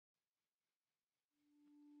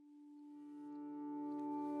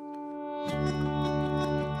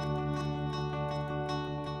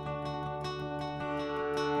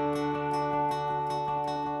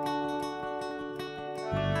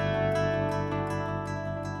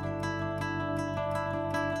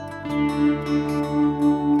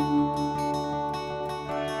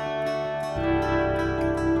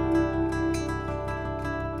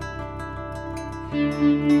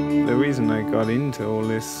The reason I got into all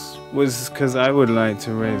this was because I would like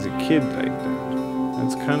to raise a kid like that.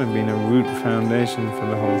 That's kind of been a root foundation for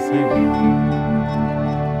the whole thing.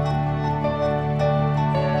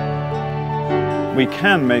 We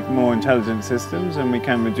can make more intelligent systems and we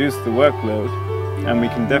can reduce the workload, and we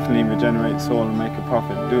can definitely regenerate soil and make a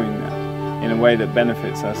profit doing that in a way that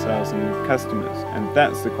benefits ourselves and customers. And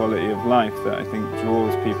that's the quality of life that I think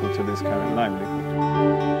draws people to this kind of livelihood.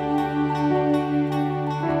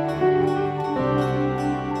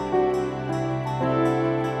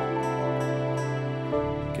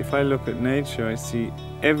 If I look at nature, I see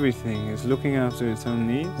everything is looking after its own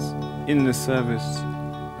needs in the service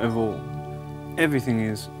of all. Everything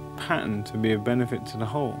is patterned to be a benefit to the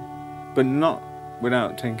whole, but not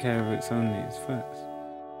without taking care of its own needs first.